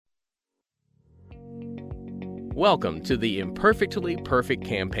Welcome to the Imperfectly Perfect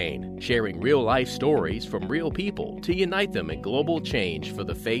campaign, sharing real-life stories from real people to unite them in global change for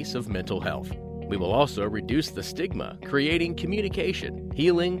the face of mental health. We will also reduce the stigma, creating communication,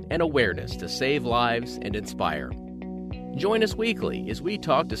 healing, and awareness to save lives and inspire. Join us weekly as we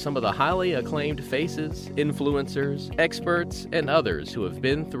talk to some of the highly acclaimed faces, influencers, experts, and others who have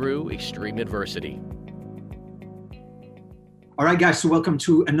been through extreme adversity. All right, guys, so welcome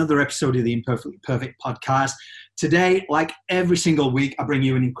to another episode of the Imperfectly Perfect podcast. Today, like every single week, I bring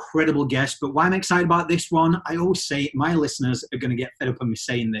you an incredible guest, but why I'm excited about this one, I always say my listeners are going to get fed up of me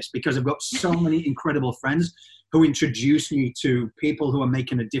saying this because I've got so many incredible friends who introduce me to people who are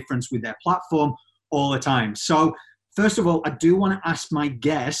making a difference with their platform all the time. So first of all, I do want to ask my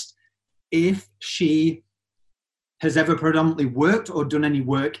guest if she has ever predominantly worked or done any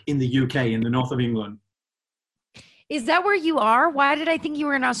work in the UK, in the north of England. Is that where you are? Why did I think you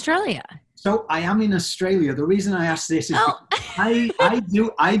were in Australia? So I am in Australia. The reason I asked this is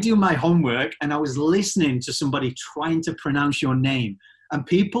I do my homework, and I was listening to somebody trying to pronounce your name. And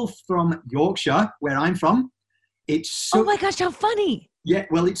people from Yorkshire, where I'm from, oh my gosh, how funny. Yeah,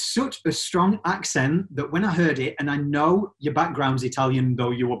 well, it's such a strong accent that when I heard it, and I know your background's Italian,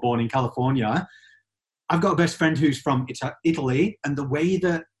 though you were born in California, I've got a best friend who's from Italy, and the way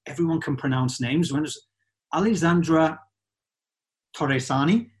that everyone can pronounce names, when it's Alessandra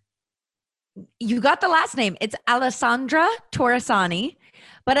Torresani. You got the last name. It's Alessandra Torresani.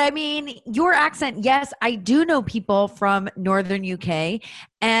 But I mean, your accent, yes, I do know people from Northern UK.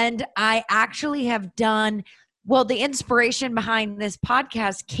 And I actually have done, well, the inspiration behind this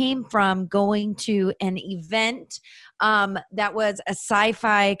podcast came from going to an event that was a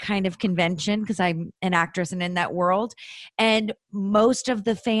sci-fi kind of convention because I'm an actress and in that world. And most of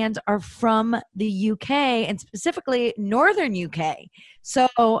the fans are from the UK and specifically Northern UK. So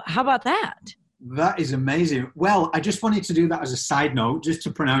how about that? That is amazing. Well, I just wanted to do that as a side note, just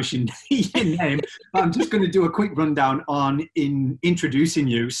to pronounce your name. But I'm just going to do a quick rundown in introducing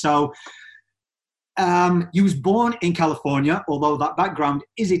you. So you was born in California, although that background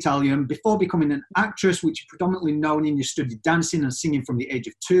is Italian, before becoming an actress, which you're predominantly known in. You studied dancing and singing from the age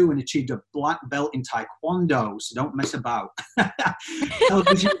of 2 and achieved a black belt in Taekwondo, so don't mess about.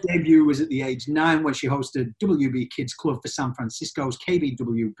 Television debut was at the age 9 when she hosted WB Kids Club for San Francisco's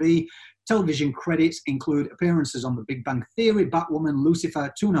KBWB. Television credits include appearances on The Big Bang Theory, Batwoman,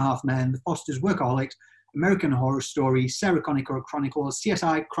 Lucifer, Two and a Half Men, The Fosters, Workaholics, American Horror Story, Sarah Connor Chronicles,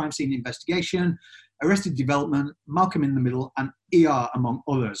 CSI, Crime Scene Investigation, Arrested Development, Malcolm in the Middle, and ER, among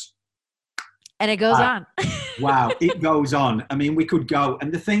others. And it goes on. Wow, it goes on. I mean, we could go.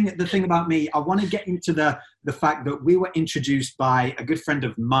 And the thing about me, I want to get into the fact that we were introduced by a good friend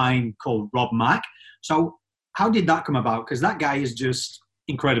of mine called Rob Mack. So how did that come about? Because that guy is just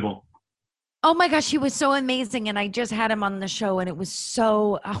incredible. Oh my gosh, he was so amazing. And I just had him on the show and it was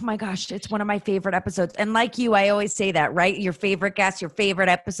so, oh my gosh, it's one of my favorite episodes. And like you, I always say that, right? Your favorite guest, your favorite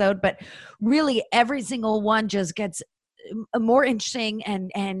episode, but really every single one just gets more interesting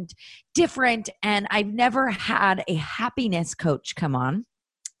and different. And I've never had a happiness coach come on.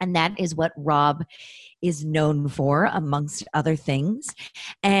 And that is what Rob is known for, amongst other things.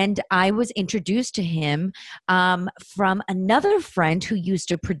 And I was introduced to him from another friend who used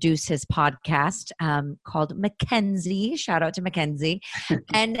to produce his podcast called Mackenzie. Shout out to Mackenzie.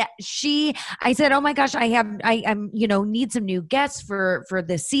 And I said, oh my gosh, I'm need some new guests for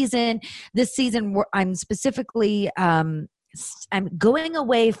this season. This season, I'm specifically I'm going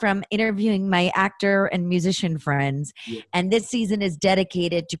away from interviewing my actor and musician friends. Yeah. And this season is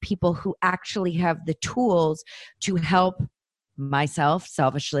dedicated to people who actually have the tools to help myself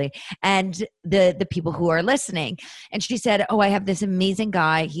selfishly and the people who are listening. And she said, oh, I have this amazing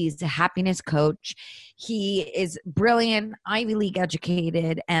guy. He's a happiness coach. He is brilliant, Ivy League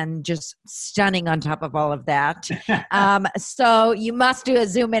educated, and just stunning on top of all of that. So you must do a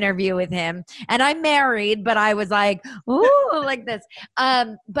Zoom interview with him. And I'm married, but I was like, ooh, like this.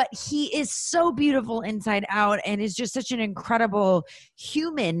 But he is so beautiful inside out and is just such an incredible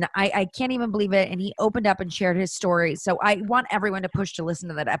human. I can't even believe it. And he opened up and shared his story. So I want everyone to push to listen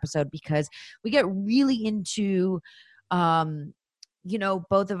to that episode because we get really into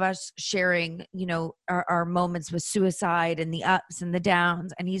both of us sharing, our moments with suicide and the ups and the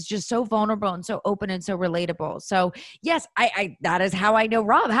downs. And he's just so vulnerable and so open and so relatable. So yes, I that is how I know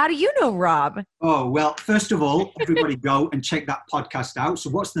Rob. How do you know Rob? Oh, well, first of all, everybody go and check that podcast out. So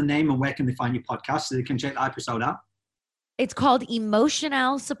what's the name and where can they find your podcast so they can check the episode out? It's called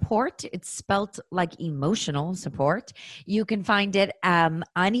Emotional Support. It's spelt like emotional support. You can find it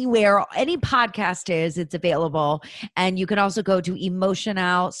anywhere, any podcast is, it's available. And you can also go to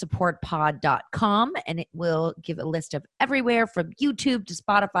emotionalsupportpod.com and it will give a list of everywhere from YouTube to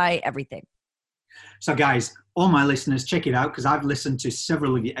Spotify, everything. So guys, all my listeners, check it out because I've listened to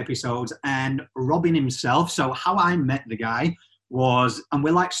several of your episodes, and Robin himself. So how I met the guy was, and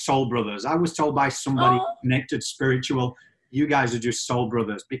we're like soul brothers. I was told by somebody connected, spiritual, you guys are just soul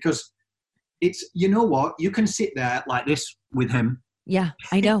brothers, because it's, you know what, you can sit there like this with him. Yeah,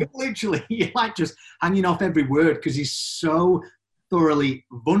 I know. Literally, you're like just hanging off every word because he's so thoroughly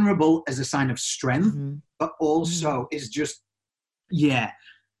vulnerable as a sign of strength, but also is just, yeah.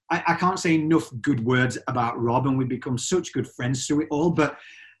 I can't say enough good words about Rob, and we've become such good friends through it all. But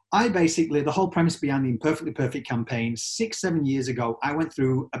I basically, the whole premise behind the Imperfectly Perfect campaign, 6-7 years ago, I went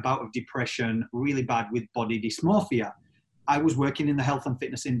through a bout of depression, really bad, with body dysmorphia. I was working in the health and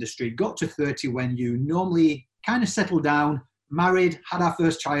fitness industry, got to 30 when you normally kind of settle down, married, had our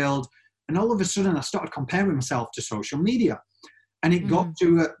first child, and all of a sudden I started comparing myself to social media. And it got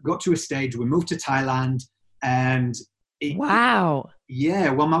to a stage, we moved to Thailand, and wow.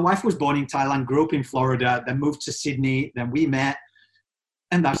 Yeah, well, my wife was born in Thailand, grew up in Florida, then moved to Sydney, then we met,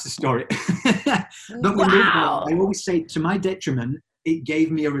 and that's the story. But we moved on. I always say, to my detriment, it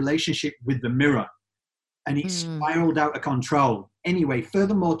gave me a relationship with the mirror, and it spiraled out of control. Anyway,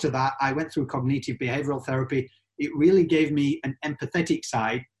 furthermore to that, I went through cognitive behavioral therapy. It really gave me an empathetic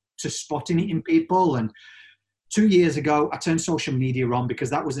side to spotting it in people. And 2 years ago, I turned social media on because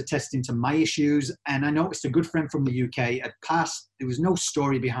that was a test into my issues. And I noticed a good friend from the UK had passed. There was no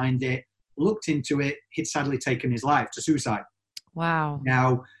story behind it. Looked into it. He'd sadly taken his life to suicide. Wow.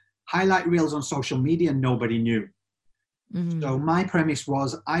 Now, highlight reels on social media, nobody knew. So my premise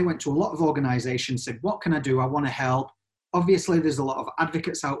was, I went to a lot of organizations, said, what can I do? I want to help. Obviously, there's a lot of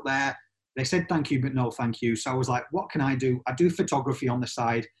advocates out there. They said, thank you, but no thank you. So I was like, what can I do? I do photography on the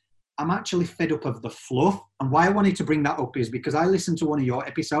side. I'm actually fed up of the fluff. And why I wanted to bring that up is because I listened to one of your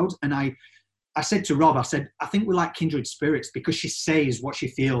episodes, and I said to Rob, I said, I think we're like kindred spirits, because she says what she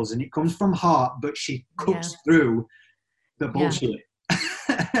feels and it comes from heart, but she cuts through the bullshit.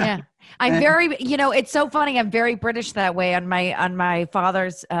 Yeah. I'm very, it's so funny. I'm very British that way on my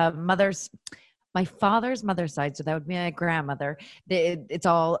father's my father's mother's side. So that would be my grandmother. It's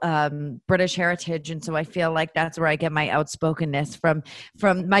all British heritage. And so I feel like that's where I get my outspokenness from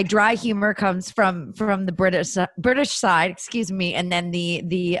my dry humor comes from the British side, excuse me. And then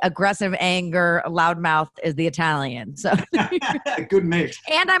the aggressive anger, loudmouth is the Italian. So good mix.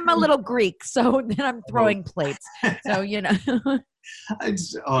 And I'm a little Greek. So then I'm throwing plates. So,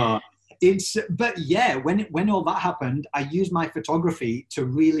 But yeah, when all that happened, I used my photography to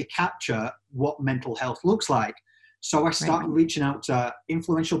really capture what mental health looks like. So I started reaching out to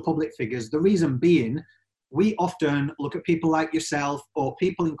influential public figures. The reason being, we often look at people like yourself or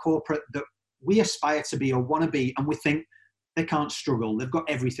people in corporate that we aspire to be or want to be, and we think they can't struggle. They've got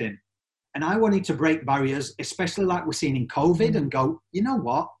everything. And I wanted to break barriers, especially like we're seeing in COVID, and go, you know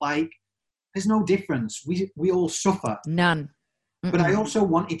what? Like, there's no difference. We all suffer. None. But I also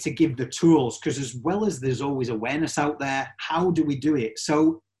wanted to give the tools, because as well as there's always awareness out there, how do we do it?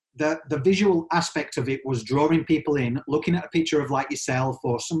 So the visual aspect of it was drawing people in, looking at a picture of like yourself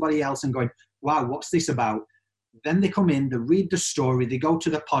or somebody else and going, wow, what's this about? Then they come in, they read the story, they go to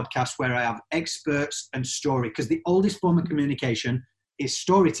the podcast where I have experts and story, because the oldest form of communication is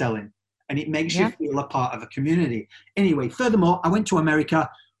storytelling, and it makes you feel a part of a community. Anyway, furthermore, I went to America.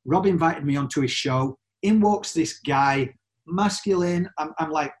 Rob invited me onto his show. In walks this guy, masculine. I'm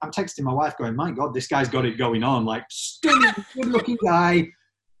texting my wife going, my God, this guy's got it going on. Like, stunning, good looking guy,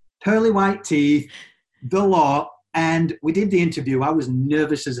 pearly white teeth, the lot. And we did the interview. I was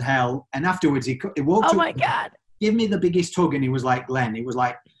nervous as hell. And afterwards he walked up, my God, give me the biggest hug. And he was like, Glenn, he was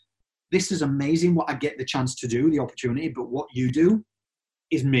like, this is amazing what I get the chance to do, the opportunity, but what you do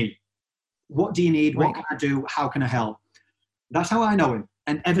is me. What do you need? What can I do? How can I help? That's how I know him.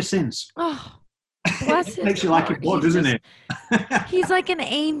 And ever since. Oh, bless it makes you like it more, doesn't it? He's like an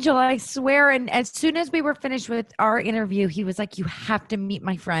angel, I swear. And as soon as we were finished with our interview, he was like, you have to meet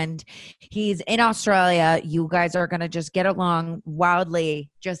my friend. He's in Australia. You guys are going to just get along wildly.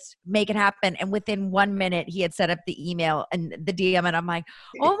 Just make it happen. And within 1 minute, he had set up the email and the DM. And I'm like,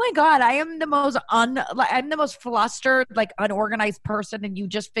 oh my God, I am the most flustered, like unorganized person. And you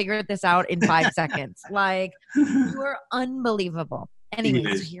just figured this out in 5 seconds. Like, you are unbelievable.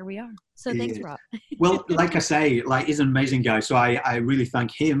 Anyway, so here we are. So thanks, Rob. Well, like I say, like, he's an amazing guy. So I really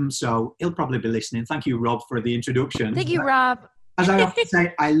thank him. So he'll probably be listening. Thank you, Rob, for the introduction. Thank you, Rob. as I often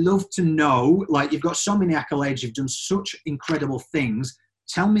say, I love to know, like, you've got so many accolades, you've done such incredible things.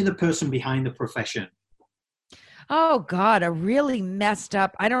 Tell me the person behind the profession. Oh God, a really messed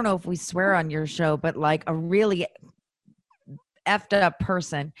up, I don't know if we swear on your show, but like a really effed up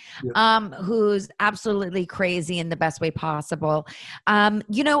person, Yep. who's absolutely crazy in the best way possible.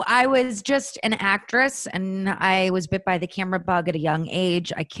 I was just an actress and I was bit by the camera bug at a young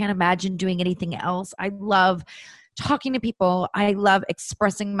age. I can't imagine doing anything else. I love talking to people. I love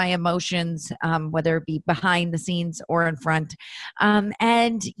expressing my emotions, whether it be behind the scenes or in front.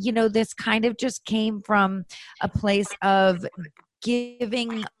 This kind of just came from a place of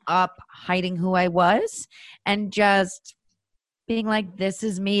giving up hiding who I was and just being like, this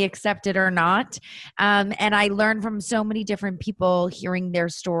is me, accept it or not. And I learned from so many different people hearing their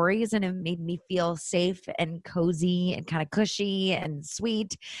stories, and it made me feel safe and cozy and kind of cushy and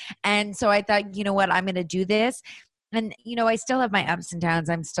sweet. And so I thought, you know what, I'm going to do this. And, I still have my ups and downs.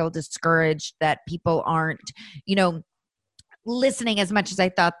 I'm still discouraged that people aren't, listening as much as I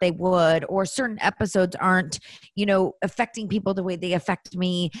thought they would, or certain episodes aren't, affecting people the way they affect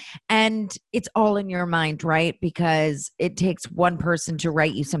me. And it's all in your mind, right? Because it takes one person to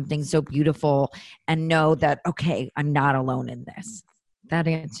write you something so beautiful and know that, okay, I'm not alone in this. That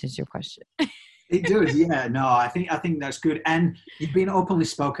answers your question. It does, yeah. No, I think that's good. And you've been openly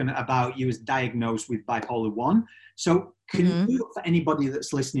spoken about you was diagnosed with bipolar 1. So can you, for anybody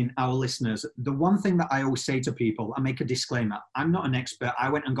that's listening, our listeners, the one thing that I always say to people, I make a disclaimer, I'm not an expert. I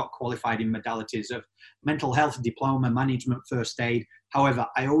went and got qualified in modalities of mental health diploma, management, first aid. However,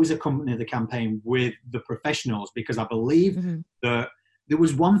 I always accompany the campaign with the professionals because I believe that there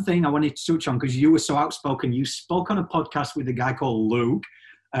was one thing I wanted to touch on because you were so outspoken. You spoke on a podcast with a guy called Luke,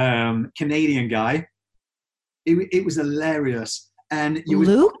 Canadian guy. It was hilarious. And you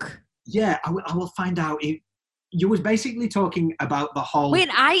Luke? Yeah, I will find out. You was basically talking about the whole... Wait,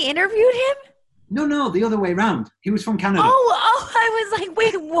 I interviewed him? No, the other way around. He was from Canada. Oh, I was like,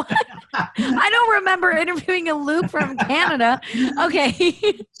 wait, what? I don't remember interviewing a Luke from Canada.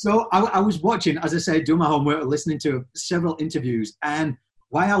 Okay. So I was watching, as I say, doing my homework, listening to several interviews. And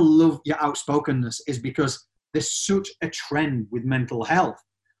why I love your outspokenness is because there's such a trend with mental health.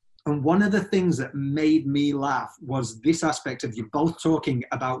 And one of the things that made me laugh was this aspect of you both talking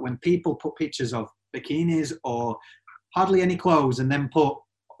about when people put pictures of bikinis or hardly any clothes and then put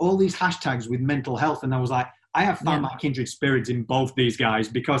all these hashtags with mental health. And I was like, I have found my kindred spirits in both these guys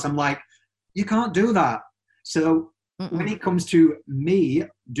because I'm like, you can't do that. So when it comes to me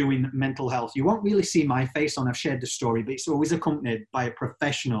doing mental health, you won't really see my face on. I've shared the story, but it's always accompanied by a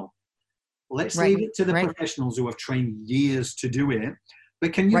professional. Let's leave it to the professionals who have trained years to do it.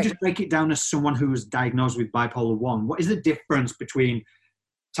 But can you just break it down as someone who was diagnosed with bipolar 1? What is the difference between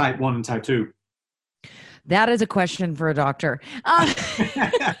type 1 and type 2? That is a question for a doctor.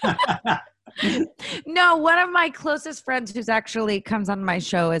 No, one of my closest friends who's actually comes on my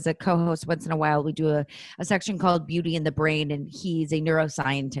show as a co-host once in a while, we do a section called Beauty in the Brain, and he's a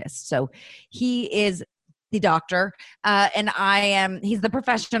neuroscientist. So he is the doctor, and he's the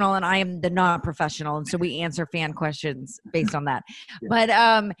professional and I am the non-professional. And so we answer fan questions based on that. But,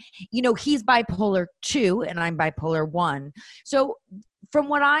 he's bipolar 2 and I'm bipolar 1. So from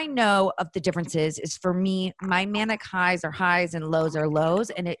what I know of the differences is for me, my manic highs are highs and lows are lows,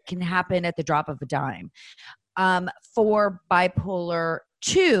 and it can happen at the drop of a dime. For bipolar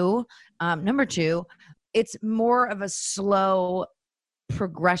 2, number 2, it's more of a slow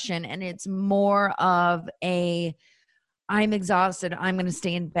progression, and it's more of I'm exhausted, I'm going to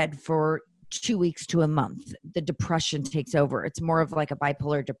stay in bed for 2 weeks to a month. The depression takes over. It's more of like a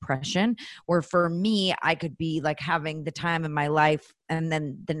bipolar depression, where for me, I could be like having the time of my life, and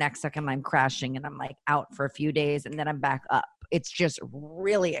then the next second I'm crashing and I'm like out for a few days and then I'm back up. It's just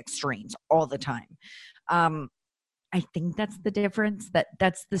really extremes all the time. I think that's the difference.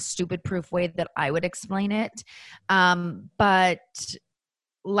 That's the stupid proof way that I would explain it. But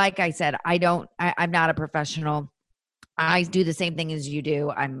like I said, I'm not a professional. I do the same thing as you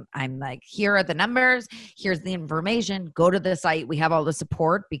do. I'm like, here are the numbers. Here's the information. Go to the site. We have all the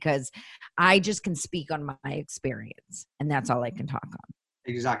support because I just can speak on my experience, and that's all I can talk on.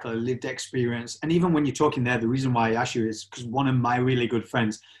 Exactly. Lived experience. And even when you're talking there, the reason why I asked you is because one of my really good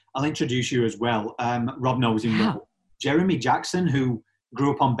friends, I'll introduce you as well. Rob knows him well. Jeremy Jackson, who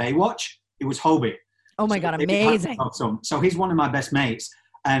grew up on Baywatch. It was Hobie. Oh my God. Amazing. So he's one of my best mates.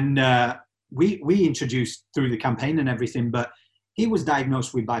 And, we introduced through the campaign and everything, but he was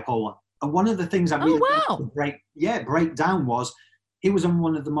diagnosed with bipolar. And one of the things I really wanted to break down was he was on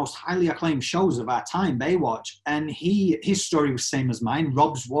one of the most highly acclaimed shows of our time, Baywatch. And his story was same as mine.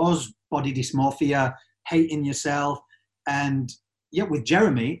 Rob's was body dysmorphia, hating yourself. And yeah, with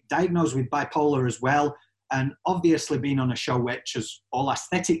Jeremy, diagnosed with bipolar as well, and obviously being on a show which is all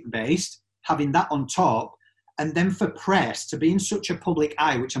aesthetic based, having that on top, and then for press to be in such a public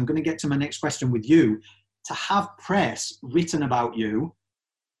eye, which I'm going to get to my next question with you, to have press written about you,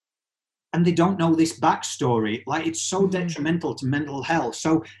 and they don't know this backstory, like it's so detrimental to mental health.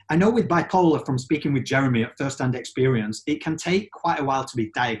 So I know with bipolar, from speaking with Jeremy at first-hand experience, it can take quite a while to be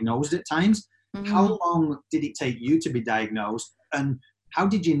diagnosed at times. How long did it take you to be diagnosed, and how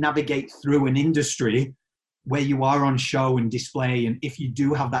did you navigate through an industry where you are on show and display, and if you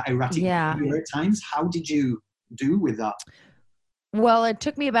do have that erratic behavior at times, how did you do with that? Well, it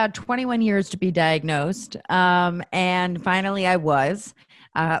took me about 21 years to be diagnosed. And finally I was,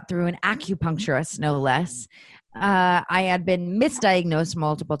 through an acupuncturist, no less. I had been misdiagnosed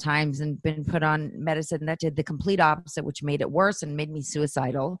multiple times and been put on medicine that did the complete opposite, which made it worse and made me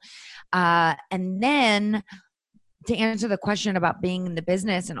suicidal. And then to answer the question about being in the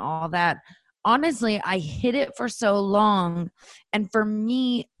business and all that, honestly, I hid it for so long. And for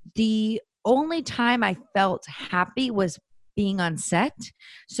me, the only time I felt happy was being on set.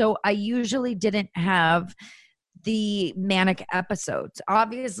 So I usually didn't have the manic episodes.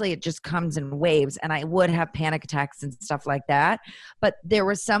 Obviously, it just comes in waves, and I would have panic attacks and stuff like that. But there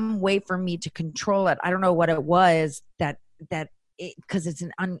was some way for me to control it. I don't know what it was because it's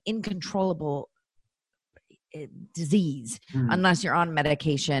an incontrollable disease unless you're on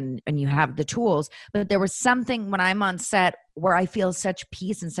medication and you have the tools. But there was something when I'm on set where I feel such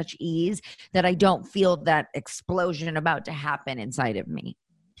peace and such ease that I don't feel that explosion about to happen inside of me.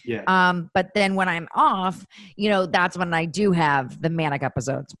 Yeah. But then when I'm off, that's when I do have the manic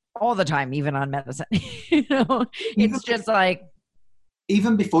episodes all the time, even on medicine. It's just like,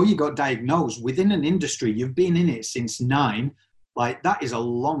 even before you got diagnosed, within an industry, you've been in it since 9, like that is a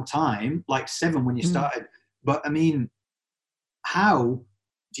long time, like 7 when you started. But I mean, how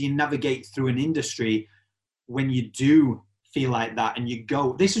do you navigate through an industry when you do feel like that and you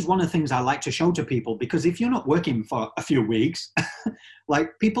go, this is one of the things I like to show to people, because if you're not working for a few weeks, like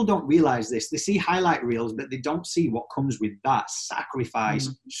people don't realize this. They see highlight reels, but they don't see what comes with that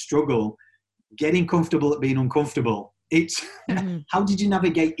sacrifice, struggle, getting comfortable at being uncomfortable. It's how did you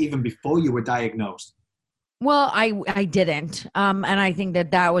navigate even before you were diagnosed? Well, I didn't. And I think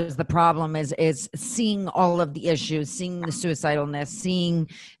that was the problem is seeing all of the issues, seeing the suicidalness, seeing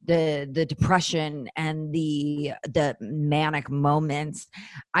the depression and the manic moments.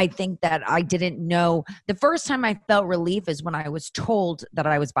 I think that I didn't know. The first time I felt relief is when I was told that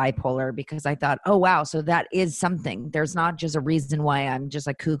I was bipolar, because I thought, oh, wow, so that is something. There's not just a reason why I'm just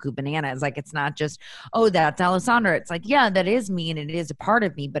like cuckoo bananas. Like, it's not just, oh, that's Alessandra. It's like, yeah, that is me and it is a part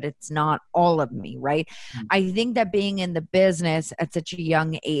of me, but it's not all of me, right? I think that being in the business at such a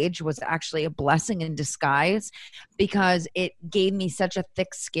young age was actually a blessing in disguise, because it gave me such a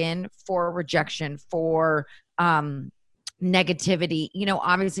thick skin for rejection, for negativity.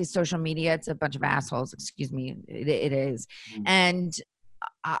 Obviously social media, it's a bunch of assholes, excuse me, it is. And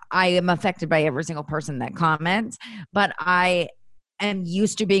I am affected by every single person that comments, but I am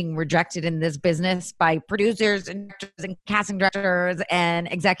used to being rejected in this business by producers and directors and casting directors and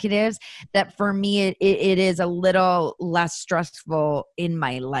executives, that for me, it is a little less stressful in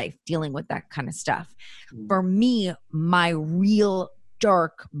my life dealing with that kind of stuff. For me, my real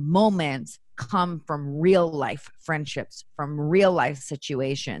dark moments come from real life friendships, from real life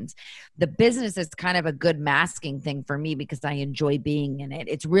situations. The business is kind of a good masking thing for me because I enjoy being in it.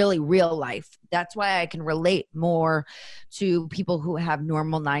 It's really real life. That's why I can relate more to people who have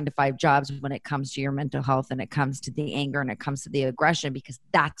normal 9-to-5 jobs when it comes to your mental health and it comes to the anger and it comes to the aggression, because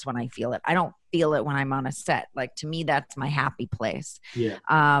that's when I feel it. I don't feel it when I'm on a set. Like, to me, that's my happy place. Yeah.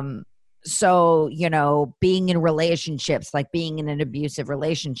 So, being in relationships, like being in an abusive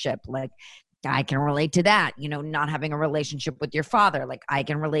relationship, like I can relate to that. Not having a relationship with your father, like I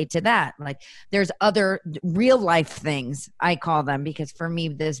can relate to that. Like, there's other real life things, I call them, because for me,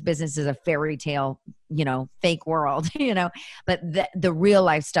 this business is a fairy tale, fake world, but the real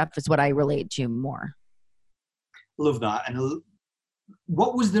life stuff is what I relate to more. Love that. And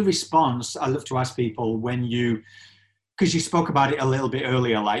what was the response? I love to ask people when because you spoke about it a little bit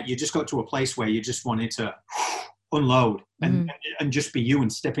earlier, like you just got to a place where you just wanted to unload and just be you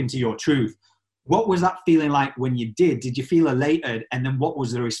and step into your truth. What was that feeling like when you did? Did you feel elated? And then what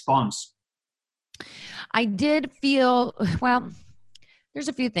was the response? I did feel, well, there's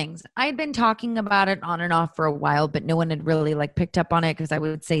a few things. I'd been talking about it on and off for a while, but no one had really picked up on it because I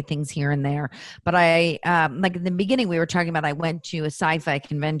would say things here and there. But I, like in the beginning, we were talking about, I went to a sci-fi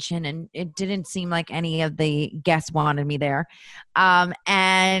convention and it didn't seem like any of the guests wanted me there.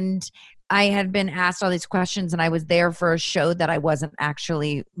 And I had been asked all these questions, and I was there for a show that I wasn't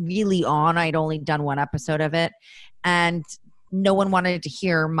actually really on. I'd only done one episode of it, and no one wanted to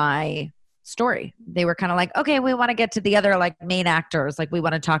hear my story. They were kind of like, okay, we want to get to the other like main actors. Like, we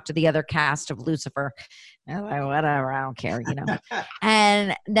want to talk to the other cast of Lucifer. And I was like, whatever, I don't care, you know?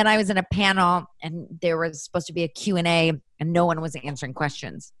 And then I was in a panel, and there was supposed to be a Q&A, and no one was answering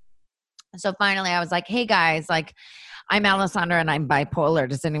questions. So finally I was like, hey guys, like, I'm Alessandra and I'm bipolar.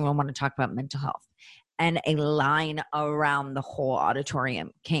 Does anyone want to talk about mental health? And a line around the whole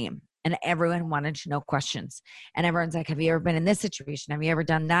auditorium came, and everyone wanted to know questions. And everyone's like, have you ever been in this situation? Have you ever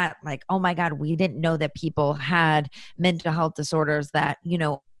done that? Like, oh my God, we didn't know that people had mental health disorders that, you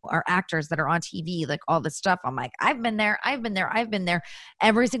know, are actors that are on TV, like all this stuff. I'm like, I've been there.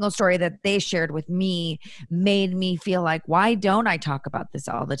 Every single story that they shared with me made me feel like, why don't I talk about this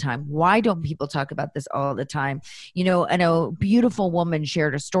all the time? Why don't people talk about this all the time? You know, and a beautiful woman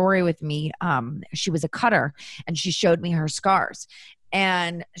shared a story with me. She was a cutter, and she showed me her scars.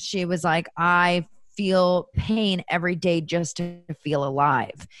 And she was like, I feel pain every day just to feel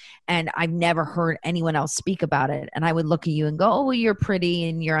alive. And I've never heard anyone else speak about it. And I would look at you and go, oh, well, you're pretty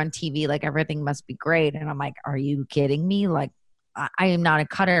and you're on TV. Like, everything must be great. And I'm like, are you kidding me? Like, I am not a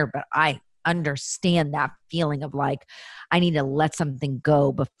cutter, but I understand that feeling of like, I need to let something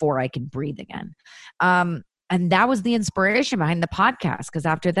go before I can breathe again. And that was the inspiration behind the podcast. Because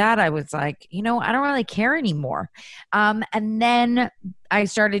after that, I was like, you know, I don't really care anymore. And then I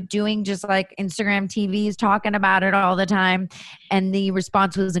started doing just like Instagram TVs, talking about it all the time. And the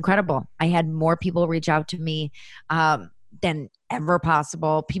response was incredible. I had more people reach out to me than ever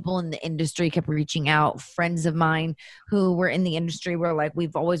possible. People in the industry kept reaching out. Friends of mine who were in the industry were like,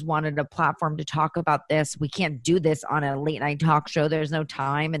 we've always wanted a platform to talk about this. We can't do this on a late night talk show. There's no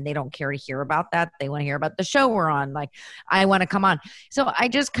time, and they don't care to hear about that. They want to hear about the show we're on. Like, I want to come on. So I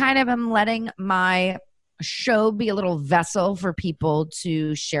just kind of am letting my show be a little vessel for people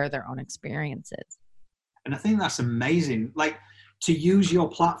to share their own experiences. And I think that's amazing. Like, to use your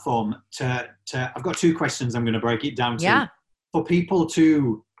platform to I've got two questions I'm going to break it down to. Yeah. For people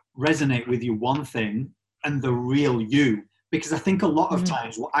to resonate with you, one thing, and the real you. Because I think a lot of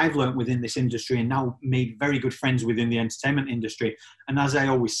times what I've learned within this industry, and now made very good friends within the entertainment industry, and as I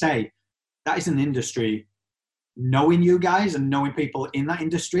always say, that is an industry, knowing you guys and knowing people in that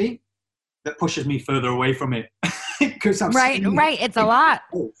industry, that pushes me further away from it. Because right. It's a lot.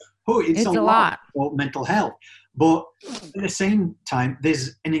 It's a lot for mental health. But at the same time,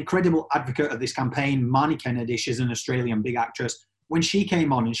 there's an incredible advocate of this campaign, Marnie Kennedy. She's an Australian big actress. When she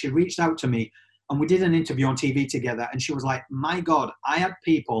came on and she reached out to me, and we did an interview on TV together, and she was like, my God, I had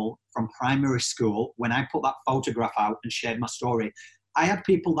people from primary school, when I put that photograph out and shared my story, I had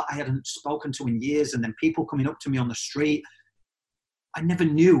people that I hadn't spoken to in years, and then people coming up to me on the street. I never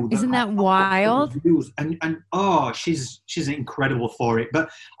knew. Isn't that wild? And oh, she's incredible for it. But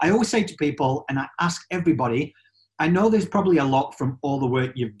I always say to people, and I ask everybody, I know there's probably a lot from all the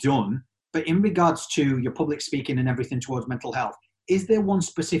work you've done, but in regards to your public speaking and everything towards mental health, is there one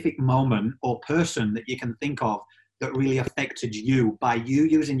specific moment or person that you can think of that really affected you by you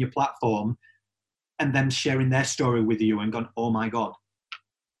using your platform and them sharing their story with you and gone, oh my God?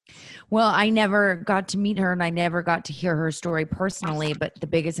 Well, I never got to meet her, and I never got to hear her story personally, but the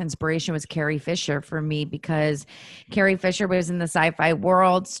biggest inspiration was Carrie Fisher for me, because Carrie Fisher was in the sci-fi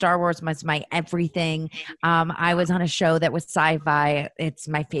world. Star Wars was my everything. I was on a show that was sci-fi. It's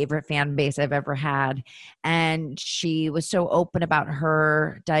my favorite fan base I've ever had. And she was so open about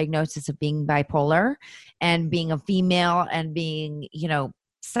her diagnosis of being bipolar and being a female and being, you know,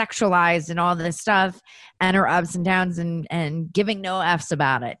 sexualized and all this stuff, and her ups and downs, and giving no F's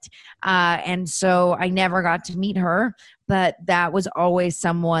about it. And so I never got to meet her, but that was always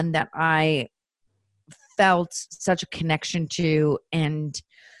someone that I felt such a connection to, and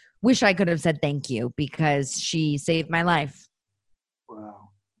wish I could have said thank you, because she saved my life. Wow.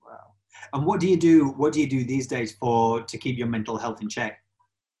 And what do you do these days to keep your mental health in check?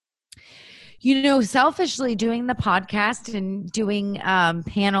 You know, selfishly, doing the podcast and doing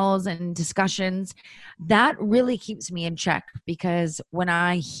panels and discussions, that really keeps me in check, because when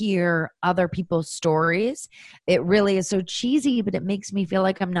I hear other people's stories, it really is so cheesy, but it makes me feel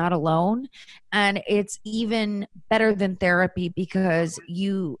like I'm not alone. And it's even better than therapy, because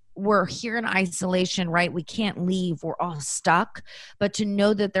we're here in isolation, right? We can't leave. We're all stuck. But to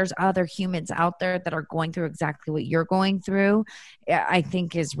know that there's other humans out there that are going through exactly what you're going through, I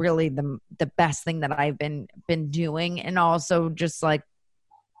think is really the best thing that I've been doing. And also just like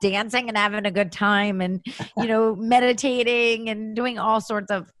dancing and having a good time, and, you know, meditating and doing all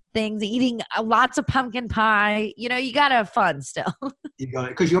sorts of things, eating lots of pumpkin pie. You know, you got to have fun still. You got it.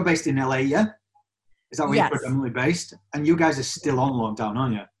 Because you're based in LA, yeah? Is that where Yes. you're predominantly based? And you guys are still on lockdown,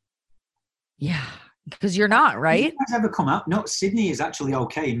 aren't you? Yeah, because you're not, Did right? you guys ever come out? No, Sydney is actually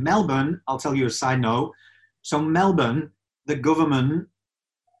okay. Melbourne, I'll tell you a side note. So Melbourne, the government,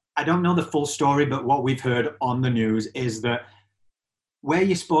 I don't know the full story, but what we've heard on the news is that where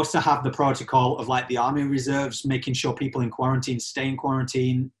you're supposed to have the protocol of like the army reserves, making sure people in quarantine stay in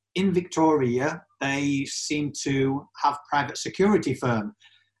quarantine, in Victoria, they seem to have private security firm.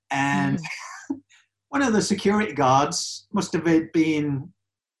 And one of the security guards must have been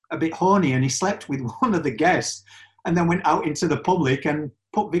a bit horny and he slept with one of the guests and then went out into the public and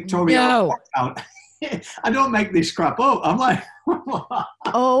put Victoria out. I don't make this crap up. I'm like,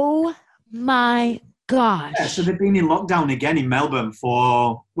 oh my gosh. Yeah, so they've been in lockdown again in Melbourne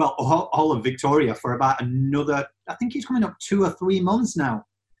for, well, all of Victoria for about another, I think it's coming up 2 or 3 months now.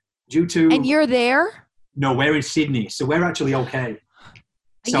 Due to. And you're there? No, we're in Sydney, so we're actually okay.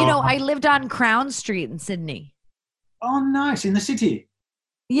 So, you know, I lived on Crown Street in Sydney. Oh, nice. In the city?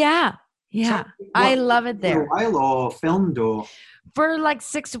 Yeah. Yeah. So, I love it there. For a while or filmed or? For like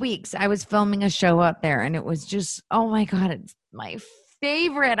 6 weeks, I was filming a show out there and it was just, oh my God, it's my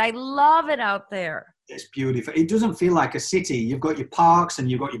favorite. I love it out there. It's beautiful. It doesn't feel like a city. You've got your parks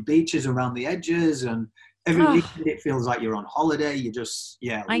and you've got your beaches around the edges and every weekend it feels like you're on holiday. You just,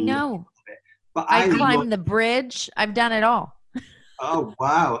 yeah. I know. But I climbed the bridge. I've done it all. Oh,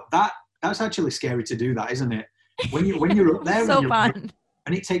 wow. That's actually scary to do that, isn't it? When you're up there. So fun.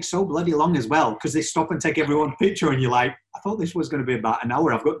 And it takes so bloody long as well because they stop and take everyone's picture and you're like, I thought this was going to be about an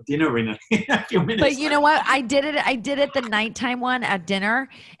hour. I've got dinner in a few minutes. But you know what? I did it the nighttime one at dinner.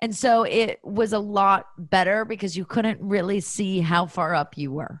 And so it was a lot better because you couldn't really see how far up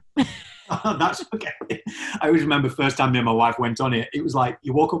you were. Oh, that's okay. I always remember first time me and my wife went on it. It was like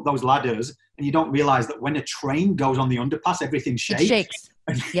you walk up those ladders and you don't realize that when a train goes on the underpass, everything shakes. It shakes.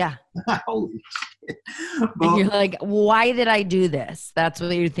 Yeah. Holy shit. But, and you're like, why did I do this? That's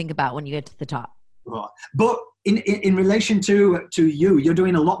what you think about when you get to the top. But in relation to you, you're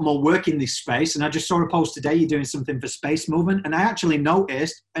doing a lot more work in this space. And I just saw a post today, you're doing something for Space Movement. And I actually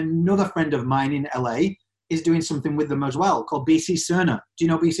noticed another friend of mine in LA is doing something with them as well called BC Cerner. Do you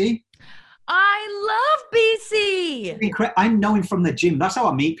know BC? I love BC. I know him from the gym. That's how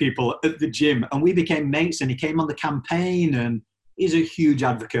I meet people at the gym. And we became mates and he came on the campaign and he's a huge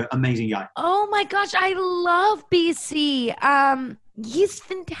advocate, amazing guy. Oh my gosh, I love BC. He's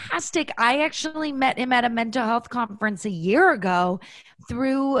fantastic. I actually met him at a mental health conference a year ago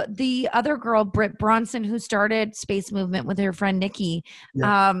through the other girl, Britt Bronson, who started Space Movement with her friend Nikki.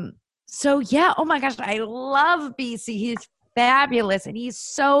 Yeah. So yeah, oh my gosh, I love BC. He's fabulous. And he's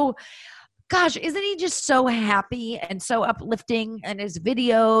so, gosh, isn't he just so happy and so uplifting in his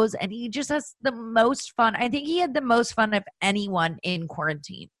videos? And he just has the most fun. I think he had the most fun of anyone in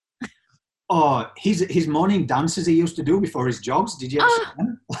quarantine. Oh, his morning dances he used to do before his jogs. Did you ever see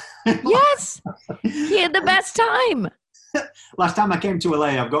them? Yes. He had the best time. Last time I came to LA,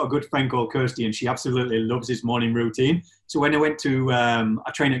 I've got a good friend called Kirsty and she absolutely loves his morning routine. So when I went to,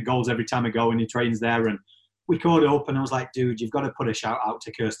 I train at Gold's every time I go and he trains there and we caught up and I was like, dude, you've got to put a shout out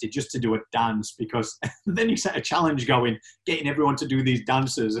to Kirsty just to do a dance because then he set a challenge going, getting everyone to do these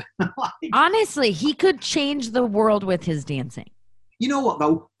dances. Honestly, he could change the world with his dancing. You know what,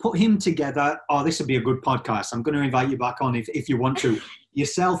 though? Put him together. Oh, this would be a good podcast. I'm going to invite you back on if you want to.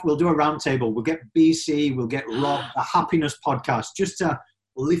 Yourself, we'll do a roundtable. We'll get BC, we'll get Rob, a happiness podcast, just to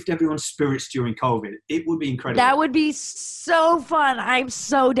lift everyone's spirits during COVID. It would be incredible. That would be so fun. I'm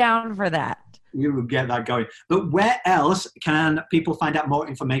so down for that. You will get that going. But where else can people find out more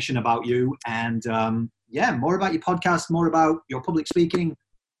information about you and, more about your podcast, more about your public speaking?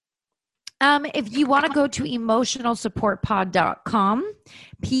 If you want to go to emotionalsupportpod.com,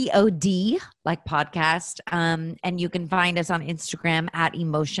 POD, like podcast, and you can find us on Instagram at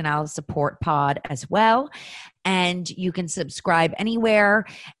Emotional Support Pod as well. And you can subscribe anywhere.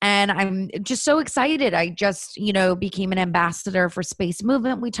 And I'm just so excited. I just, became an ambassador for Space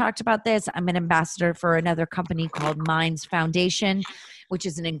Movement. We talked about this. I'm an ambassador for another company called Minds Foundation, which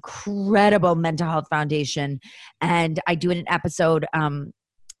is an incredible mental health foundation. And I do an episode,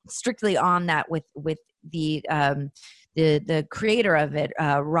 strictly on that with the creator of it,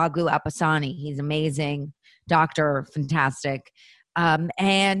 Raghu Appasani. He's amazing, doctor, fantastic.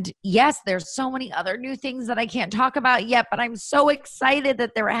 And yes, there's so many other new things that I can't talk about yet, but I'm so excited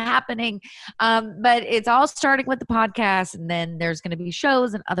that they're happening. But it's all starting with the podcast, and then there's going to be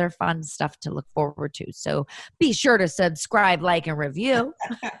shows and other fun stuff to look forward to. So be sure to subscribe, like, and review.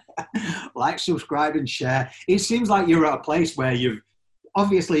 Like, subscribe, and share. It seems like you're at a place where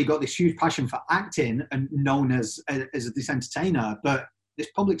obviously you got this huge passion for acting and known as this entertainer, but this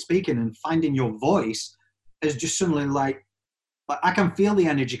public speaking and finding your voice is just suddenly like I can feel the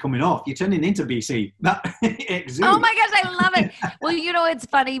energy coming off. You're turning into BC. That exudes. Oh my gosh, I love it. Well, it's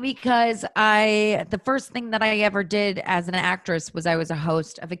funny because the first thing that I ever did as an actress was I was a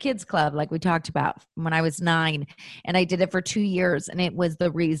host of a kids club, like we talked about, when I was 9. And I did it for 2 years. And it was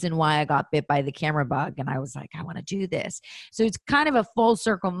the reason why I got bit by the camera bug. And I was like, I want to do this. So it's kind of a full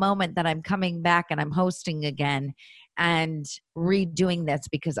circle moment that I'm coming back and I'm hosting again and redoing this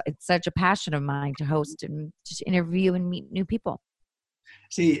because it's such a passion of mine to host and just interview and meet new people.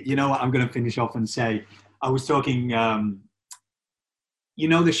 See, you know what? I'm going to finish off and say, I was talking, the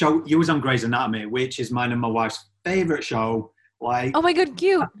show, you was on Grey's Anatomy, which is mine and my wife's favorite show. Like, oh my God,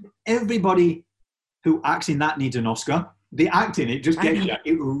 cute. Everybody who acts in that needs an Oscar. The acting, it just gets you,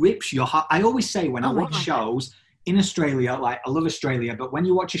 it rips your heart. I always say when I watch shows, in Australia, like I love Australia, but when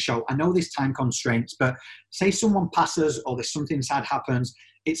you watch a show, I know there's time constraints, but say someone passes or there's something sad happens,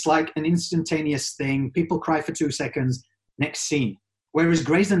 it's like an instantaneous thing. People cry for 2 seconds, next scene. Whereas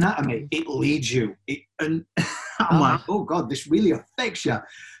Grey's Anatomy, it leads you. I'm like, oh God, this really affects you.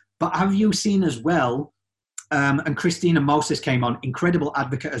 But have you seen as well, and Christina Moses came on, incredible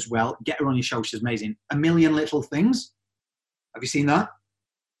advocate as well. Get her on your show, she's amazing. A Million Little Things. Have you seen that?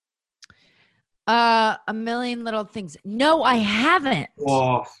 A Million Little Things. No, I haven't.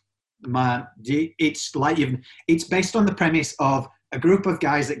 Oh man, it's like it's based on the premise of a group of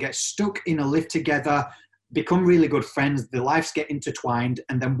guys that get stuck in a lift together, become really good friends, their lives get intertwined,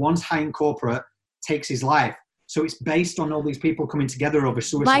 and then one's high in corporate takes his life. So it's based on all these people coming together over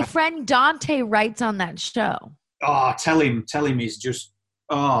suicide. My friend Dante writes on that show. Oh, tell him he's just,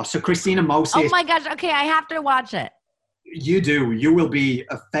 so Christina Moses. Oh my gosh, okay, I have to watch it. You do. You will be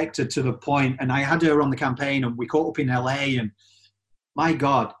affected to the point. And I had her on the campaign and we caught up in LA and my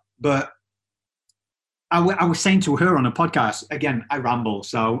God. But I was saying to her on a podcast, again, I ramble,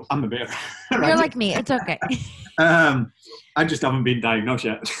 so I'm a bit... You're like me. It's okay. I just haven't been diagnosed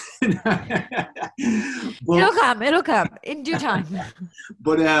yet. It'll come in due time.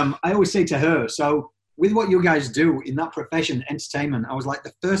 But I always say to her, so with what you guys do in that profession, entertainment, I was like,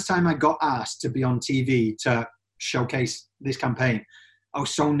 the first time I got asked to be on TV to showcase this campaign, I was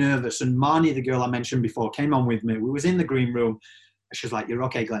so nervous. And Marnie, the girl I mentioned before, came on with me. We was in the green room. She was like, you're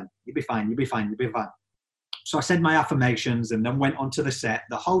okay, Glenn. You'll be fine. You'll be fine. You'll be fine. So I said my affirmations and then went onto the set.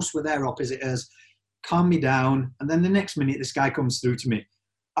 The hosts were there opposite us, calmed me down. And then the next minute, this guy comes through to me.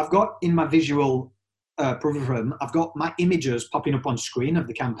 I've got in my visual program, I've got my images popping up on screen of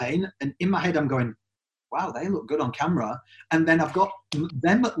the campaign. And in my head, I'm going, wow, they look good on camera. And then I've got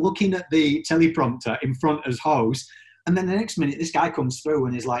them looking at the teleprompter in front as hosts. And then the next minute, this guy comes through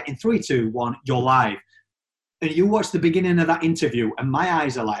and is like, in 3, 2, 1, you're live. And you watch the beginning of that interview and my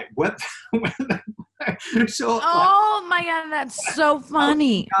eyes are like, what? So, oh my God, that's so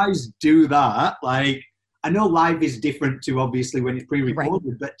funny. Guys do that. Like, I know live is different to obviously when it's pre-recorded,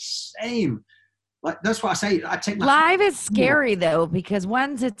 right, but same. Like, that's what I say. I take my live is scary though, because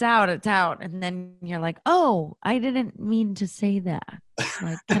once it's out, and then you're like, oh, I didn't mean to say that.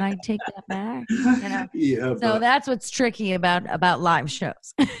 Like, can I take that back? You know? Yeah. So that's what's tricky about live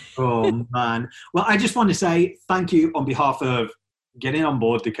shows. Oh man. Well, I just want to say thank you on behalf of getting on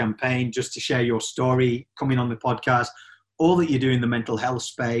board the campaign, just to share your story, coming on the podcast, all that you do in the mental health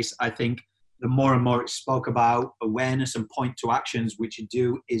space. I think the more and more it's spoke about, awareness and point to actions, which you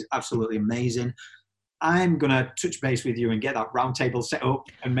do, is absolutely amazing. I'm going to touch base with you and get that roundtable set up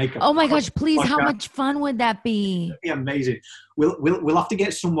and make a... Oh my gosh, please, podcast. How much fun would that be? That'd be amazing. We'll have to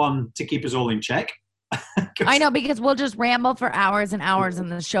get someone to keep us all in check. I know, because we'll just ramble for hours and hours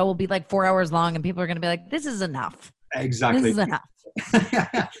and the show will be like 4 hours long and people are going to be like, this is enough. Exactly. This is enough.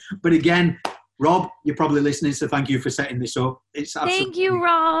 But again, Rob, you're probably listening, so thank you for setting this up. Thank you,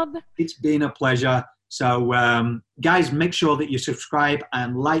 Rob. It's been a pleasure. So, guys, make sure that you subscribe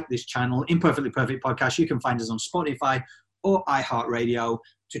and like this channel, Imperfectly Perfect Podcast. You can find us on Spotify or iHeartRadio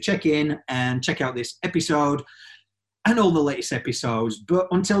to check in and check out this episode and all the latest episodes. But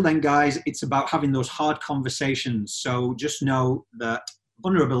until then, guys, it's about having those hard conversations. So just know that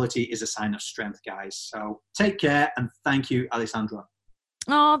vulnerability is a sign of strength, guys. So take care and thank you, Alessandra.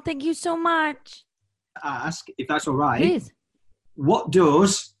 Oh, thank you so much. Ask, if that's all right. Please. What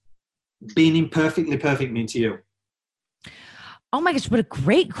does being imperfectly perfect mean to you? Oh my gosh, what a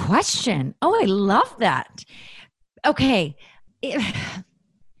great question. Oh, I love that. Okay.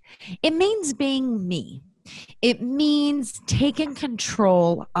 It means being me. It means taking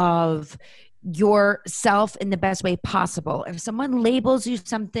control of yourself in the best way possible. If someone labels you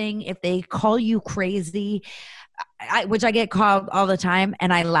something, if they call you crazy, which I get called all the time,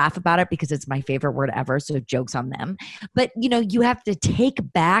 and I laugh about it because it's my favorite word ever, so joke's on them. But, you have to take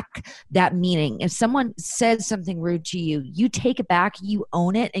back that meaning. If someone says something rude to you, you take it back, you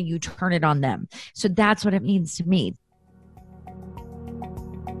own it, and you turn it on them. So that's what it means to me.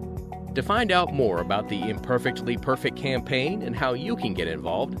 To find out more about the Imperfectly Perfect campaign and how you can get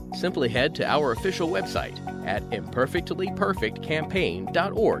involved, simply head to our official website at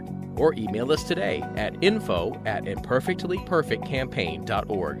imperfectlyperfectcampaign.org or email us today at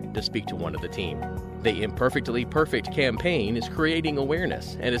info@imperfectlyperfectcampaign.org to speak to one of the team. The Imperfectly Perfect campaign is creating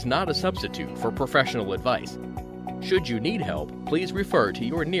awareness and is not a substitute for professional advice. Should you need help, please refer to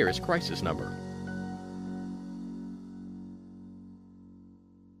your nearest crisis number.